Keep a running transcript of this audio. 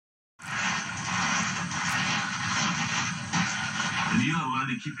And you gotta learn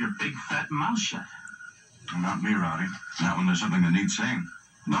to keep your big fat mouth shut. Not me, Rowdy. Not when there's something that needs saying.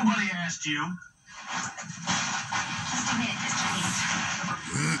 Nobody asked you. Just a minute, Mr. Leeds.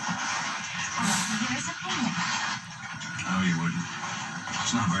 Here's a payment. No, you wouldn't.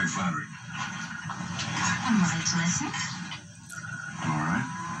 It's not very flattering. I'm willing to listen. All right.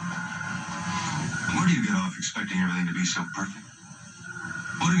 Where do you get off expecting everything to be so perfect?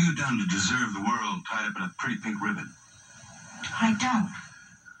 What have you done to deserve the world tied up in a pretty pink ribbon? I don't.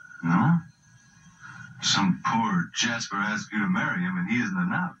 No? Some poor Jasper asked you to marry him, and he isn't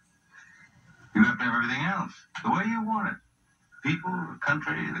enough. You have to have everything else, the way you want it. People, the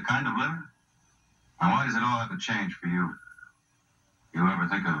country, the kind of living. Now, why does it all have to change for you? You ever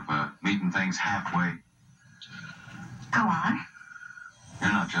think of meeting things halfway? Go on.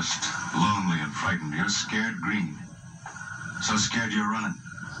 You're not just lonely and frightened. You're scared green. So scared you're running.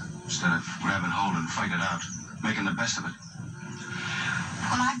 Instead of grabbing hold and fighting it out, making the best of it.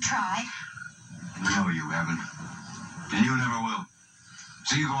 Well, I've tried. No, you haven't. And you never will.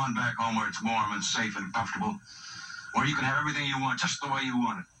 So you go on back home where it's warm and safe and comfortable. Where you can have everything you want just the way you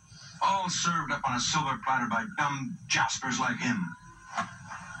want it. All served up on a silver platter by dumb Jaspers like him.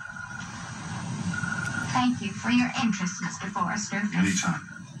 Thank you for your interest, Mr. Forrester. Anytime.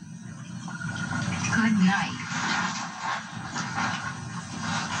 Good night.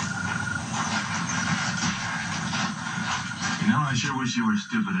 You know, I sure wish you were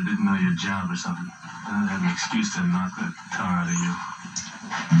stupid and didn't know your job or something. Then I'd have an excuse to knock the tar out of you.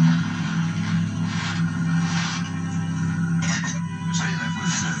 Say, that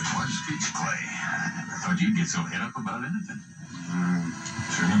was quite a speech, Clay. I never thought you'd get so head up about anything.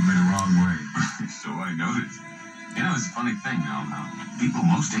 Sure rubbed me the wrong way. So I noticed. You know, it's a funny thing, now. People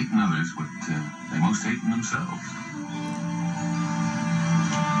most hate in others what they most hate in themselves.